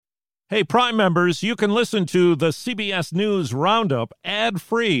Hey, Prime members, you can listen to the CBS News Roundup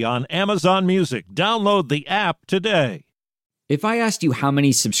ad-free on Amazon Music. Download the app today. If I asked you how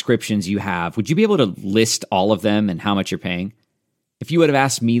many subscriptions you have, would you be able to list all of them and how much you're paying? If you would have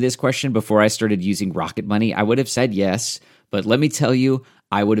asked me this question before I started using Rocket Money, I would have said yes, but let me tell you,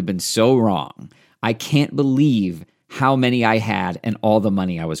 I would have been so wrong. I can't believe how many I had and all the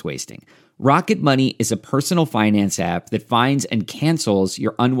money I was wasting. Rocket Money is a personal finance app that finds and cancels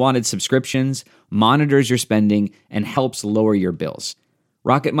your unwanted subscriptions, monitors your spending, and helps lower your bills.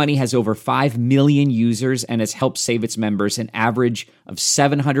 Rocket Money has over 5 million users and has helped save its members an average of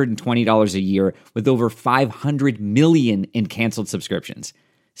 $720 a year with over 500 million in canceled subscriptions.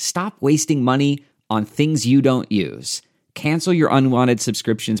 Stop wasting money on things you don't use. Cancel your unwanted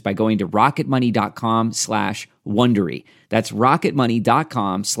subscriptions by going to rocketmoney.com/Wondery. That's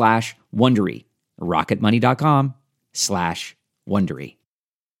rocketmoney.com/Wondery. rocketmoney.com/Wondery.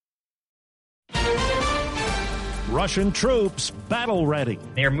 Russian troops battle ready.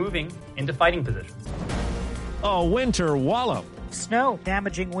 They are moving into fighting positions. A winter wallop. Snow,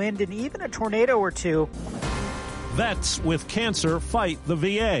 damaging wind, and even a tornado or two. Vets with cancer fight the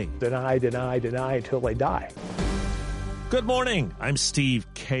VA. Deny until they die. Good morning. I'm Steve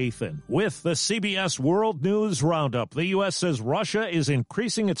Kathan with the CBS World News Roundup. The U.S. says Russia is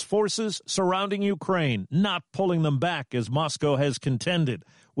increasing its forces surrounding Ukraine, not pulling them back as Moscow has contended,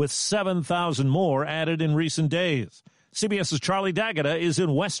 with 7,000 more added in recent days. CBS's Charlie D'Agata is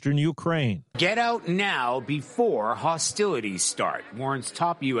in western Ukraine. Get out now before hostilities start, warns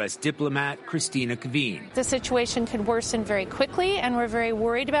top U.S. diplomat Christina Kvien. The situation could worsen very quickly, and we're very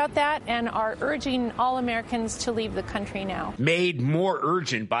worried about that and are urging all Americans to leave the country now. Made more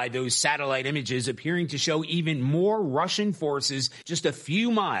urgent by those satellite images appearing to show even more Russian forces just a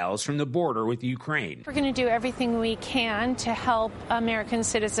few miles from the border with Ukraine. We're going to do everything we can to help American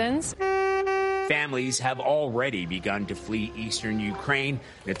citizens. Families have already begun to flee eastern Ukraine.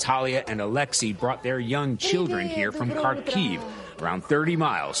 Natalia and Alexei brought their young children here from Kharkiv, around 30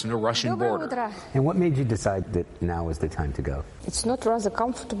 miles from the Russian border. And what made you decide that now is the time to go? It's not rather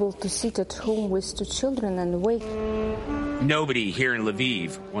comfortable to sit at home with 2 children and wait. Nobody here in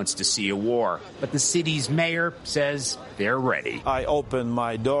Lviv wants to see a war, but the city's mayor says they're ready. I open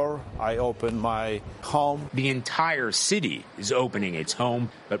my door, I open my home. The entire city is opening its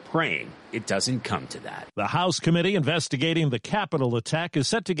home, but praying it doesn't come to that. The House committee investigating the Capitol attack is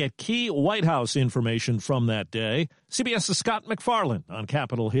set to get key White House information from that day. CBS's Scott McFarland on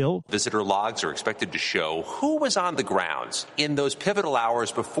Capitol Hill. Visitor logs are expected to show who was on the grounds in those pivotal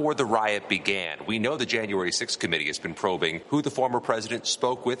hours before the riot began. We know the January 6th committee has been probing who the former president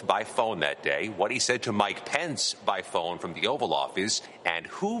spoke with by phone that day, what he said to Mike Pence by phone from the Oval Office, and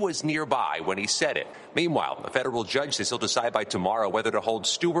who was nearby when he said it. Meanwhile, a federal judge says he'll decide by tomorrow whether to hold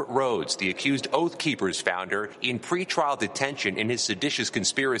Stewart Rhodes, the accused Oath Keepers founder, in pretrial detention in his seditious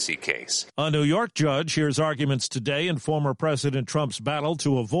conspiracy case. A New York judge hears arguments today in former President Trump's battle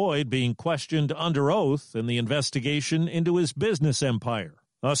to avoid being questioned under oath in the investigation into his business empire.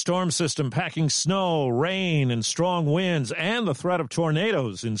 A storm system packing snow, rain, and strong winds, and the threat of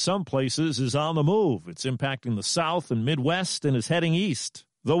tornadoes in some places is on the move. It's impacting the South and Midwest and is heading east.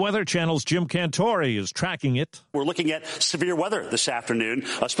 The Weather Channel's Jim Cantori is tracking it. We're looking at severe weather this afternoon,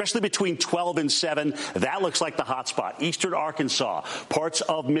 especially between 12 and 7. That looks like the hot spot. Eastern Arkansas, parts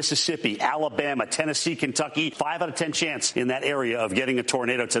of Mississippi, Alabama, Tennessee, Kentucky. 5 out of 10 chance in that area of getting a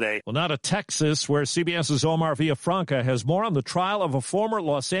tornado today. Well, now to Texas, where CBS's Omar Villafranca has more on the trial of a former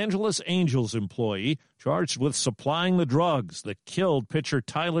Los Angeles Angels employee charged with supplying the drugs that killed pitcher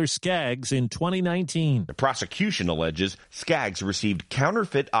Tyler Skaggs in 2019. The prosecution alleges Skaggs received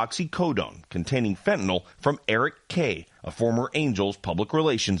counterfeit oxycodone containing fentanyl from Eric Kay, a former Angels public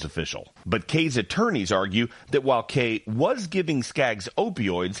relations official. But Kay's attorneys argue that while Kay was giving Skaggs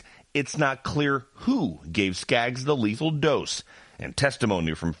opioids, it's not clear who gave Skaggs the lethal dose. And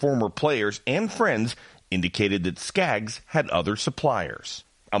testimony from former players and friends indicated that Skaggs had other suppliers.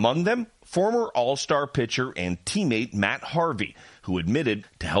 Among them, former All-Star pitcher and teammate Matt Harvey, who admitted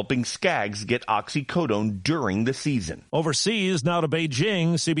to helping Skaggs get oxycodone during the season. Overseas, now to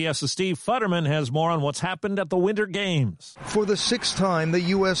Beijing, CBS's Steve Futterman has more on what's happened at the Winter Games. For the 6th time, the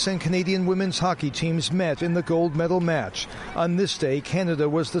U.S. and Canadian women's hockey teams met in the gold medal match. On this day, Canada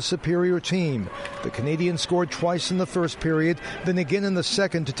was the superior team. The Canadians scored twice in the first period, then again in the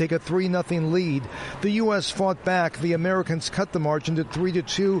second to take a 3-0 lead. The U.S. fought back. The Americans cut the margin to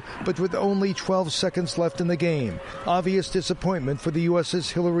 3-2, but with only 12 seconds left in the game. Obvious disappointment for the U.S.'s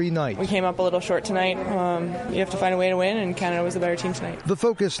Hillary Knight. We came up a little short tonight. You have to find a way to win, and Canada was the better team tonight. The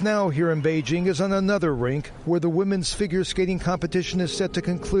focus now here in Beijing is on another rink where the women's figure skating competition is set to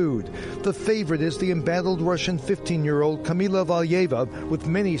conclude. The favorite is the embattled Russian 15-year-old Kamila Valieva, with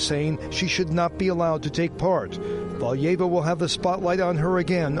many saying she should not be allowed to take part. Valieva will have the spotlight on her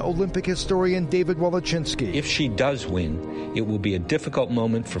again, Olympic historian David Wolochinsky. If she does win, it will be a difficult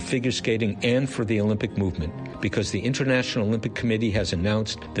moment for figure skating and for the Olympic movement, because the International Olympic Committee has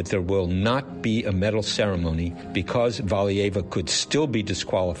announced that there will not be a medal ceremony because Valieva could still be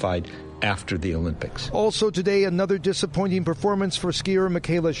disqualified after the Olympics. Also today, another disappointing performance for skier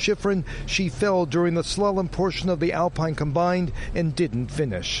Michaela Schifrin. She fell during the slalom portion of the Alpine Combined and didn't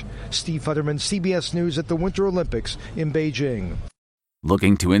finish. Steve Futterman, CBS News at the Winter Olympics in Beijing.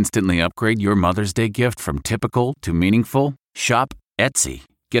 Looking to instantly upgrade your Mother's Day gift from typical to meaningful? Shop Etsy.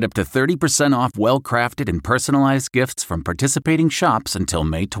 Get up to 30% off well-crafted and personalized gifts from participating shops until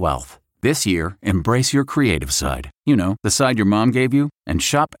May 12th. This year, embrace your creative side. You know, the side your mom gave you. And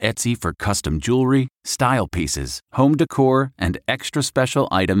shop Etsy for custom jewelry, style pieces, home decor, and extra special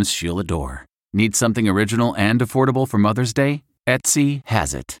items she'll adore. Need something original and affordable for Mother's Day? Etsy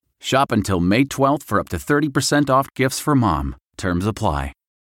has it. Shop until May 12th for up to 30% off gifts for mom. Terms apply.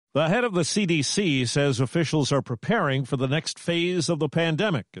 The head of the CDC says officials are preparing for the next phase of the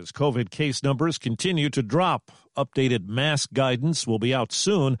pandemic as COVID case numbers continue to drop. Updated mask guidance will be out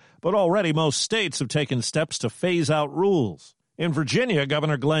soon, but already most states have taken steps to phase out rules. In Virginia,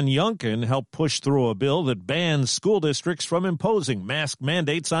 Governor Glenn Youngkin helped push through a bill that bans school districts from imposing mask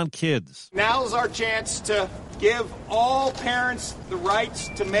mandates on kids. Now's our chance to give all parents the rights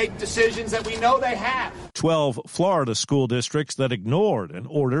to make decisions that we know they have. 12 Florida school districts that ignored an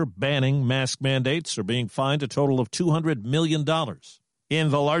order banning mask mandates are being fined a total of $200 million. In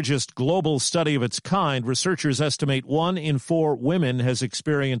the largest global study of its kind, researchers estimate 1 in 4 women has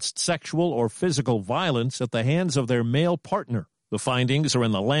experienced sexual or physical violence at the hands of their male partner. The findings are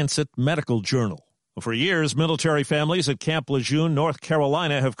in the Lancet Medical Journal. For years, military families at Camp Lejeune, North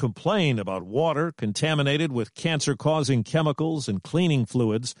Carolina, have complained about water contaminated with cancer-causing chemicals and cleaning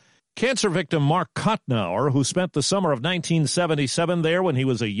fluids. Cancer victim Mark Kotnauer, who spent the summer of 1977 there when he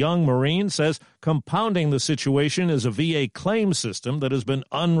was a young Marine, says compounding the situation is a VA claim system that has been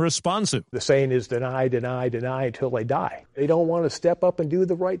unresponsive. The saying is deny, deny, deny until they die. They don't want to step up and do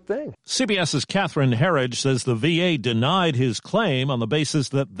the right thing. CBS's Catherine Herridge says the VA denied his claim on the basis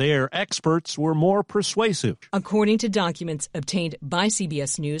that their experts were more persuasive. According to documents obtained by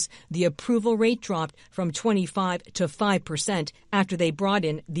CBS News, the approval rate dropped from 25 to 5% after they brought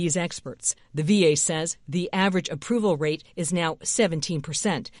in these experts. The VA says the average approval rate is now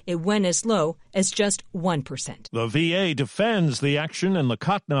 17%. It went as low as just 1%. The VA defends the action in the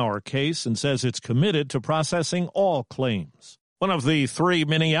Kotnauer case and says it's committed to processing all claims. One of the 3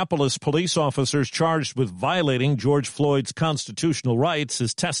 Minneapolis police officers charged with violating George Floyd's constitutional rights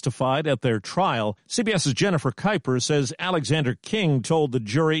has testified at their trial. CBS's Jennifer Kuiper says Alexander King told the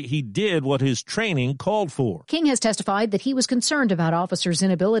jury he did what his training called for. King has testified that he was concerned about officers'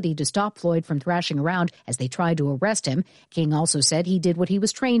 inability to stop Floyd from thrashing around as they tried to arrest him. King also said he did what he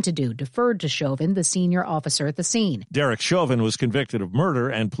was trained to do, deferred to Chauvin, the senior officer at the scene. Derek Chauvin was convicted of murder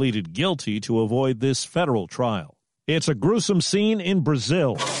and pleaded guilty to avoid this federal trial. It's a gruesome scene in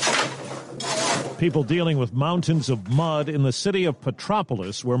Brazil. People dealing with mountains of mud in the city of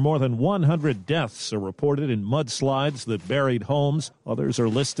Petropolis, where more than 100 deaths are reported in mudslides that buried homes. Others are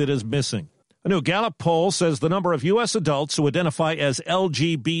listed as missing. A new Gallup poll says the number of U.S. adults who identify as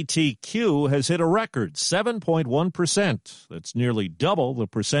LGBTQ has hit a record, 7.1%. That's nearly double the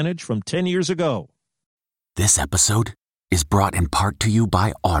percentage from 10 years ago. This episode is brought in part to you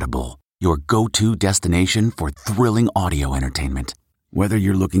by Audible, your go-to destination for thrilling audio entertainment. Whether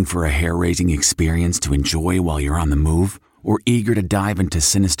you're looking for a hair-raising experience to enjoy while you're on the move or eager to dive into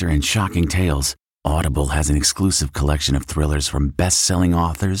sinister and shocking tales, Audible has an exclusive collection of thrillers from best-selling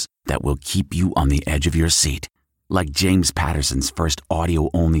authors that will keep you on the edge of your seat. Like James Patterson's first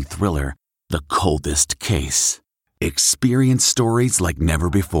audio-only thriller, The Coldest Case. Experience stories like never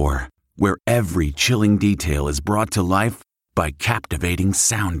before, where every chilling detail is brought to life by captivating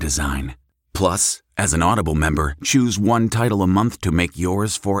sound design. Plus, as an Audible member, choose one title a month to make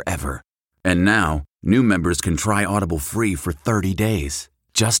yours forever. And now, new members can try Audible free for 30 days.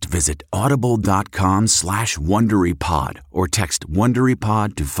 Just visit audible.com/WonderyPod or text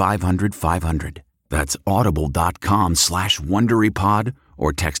WonderyPod to 500-500. That's audible.com/WonderyPod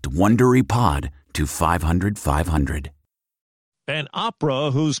or text WonderyPod to 500-500. An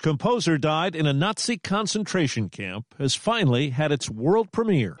opera whose composer died in a Nazi concentration camp has finally had its world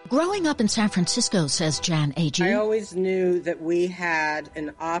premiere. Growing up in San Francisco, says Jan Agee, I always knew that we had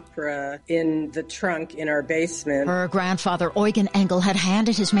an opera in the trunk in our basement. Her grandfather, Eugen Engel, had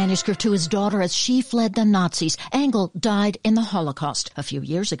handed his manuscript to his daughter as she fled the Nazis. Engel died in the Holocaust. A few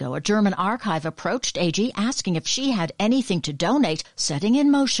years ago, a German archive approached Agee asking if she had anything to donate, setting in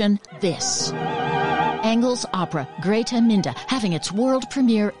motion this. Engel's opera, Grete Minde, having its world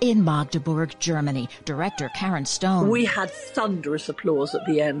premiere in Magdeburg, Germany. Director Karen Stone. We had thunderous applause at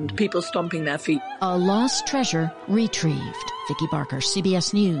the end, people stomping their feet. A lost treasure retrieved. Vicki Barker,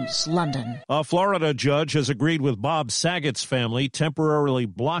 CBS News, London. A Florida judge has agreed with Bob Saget's family, temporarily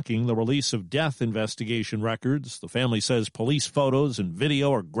blocking the release of death investigation records. The family says police photos and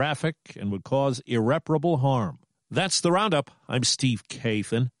video are graphic and would cause irreparable harm. That's the Roundup. I'm Steve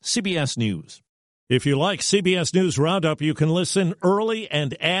Kathan, CBS News. If you like CBS News Roundup, you can listen early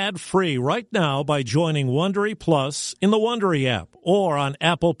and ad-free right now by joining Wondery Plus in the Wondery app or on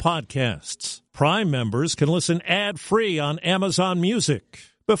Apple Podcasts. Prime members can listen ad-free on Amazon Music.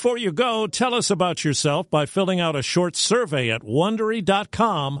 Before you go, tell us about yourself by filling out a short survey at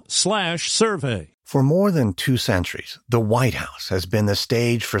Wondery.com/survey. For more than 2 centuries, the White House has been the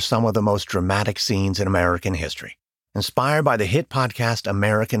stage for some of the most dramatic scenes in American history. Inspired by the hit podcast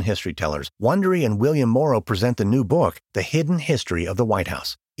American History Tellers, Wondery and William Morrow present the new book, The Hidden History of the White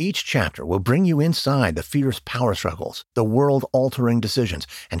House. Each chapter will bring you inside the fierce power struggles, the world-altering decisions,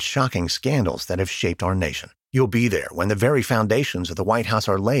 and shocking scandals that have shaped our nation. You'll be there when the very foundations of the White House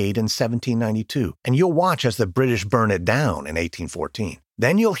are laid in 1792, and you'll watch as the British burn it down in 1814.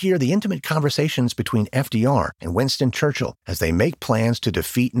 Then you'll hear the intimate conversations between FDR and Winston Churchill as they make plans to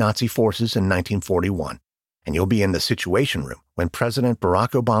defeat Nazi forces in 1941. And you'll be in the Situation Room when President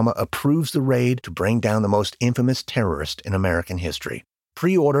Barack Obama approves the raid to bring down the most infamous terrorist in American history.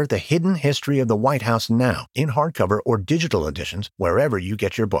 Pre-order The Hidden History of the White House now in hardcover or digital editions wherever you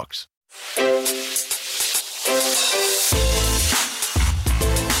get your books.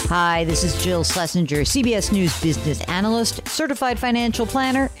 Hi, this is Jill Schlesinger, CBS News business analyst, certified financial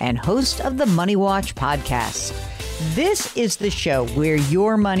planner, and host of the Money Watch podcast. This is the show where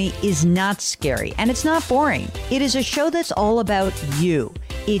your money is not scary and it's not boring. It is a show that's all about you.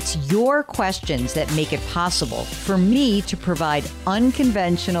 It's your questions that make it possible for me to provide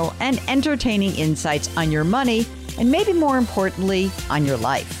unconventional and entertaining insights on your money and maybe more importantly, on your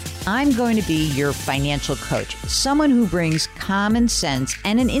life. I'm going to be your financial coach, someone who brings common sense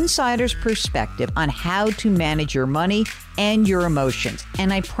and an insider's perspective on how to manage your money and your emotions.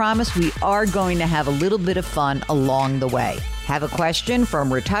 And I promise we are going to have a little bit of fun along the way. Have a question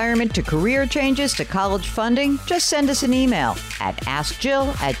from retirement to career changes to college funding? Just send us an email at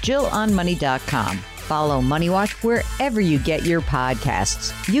askjill@jillonmoney.com. Follow Money Watch wherever you get your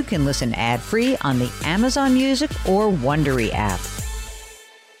podcasts. You can listen ad-free on the Amazon Music or Wondery app.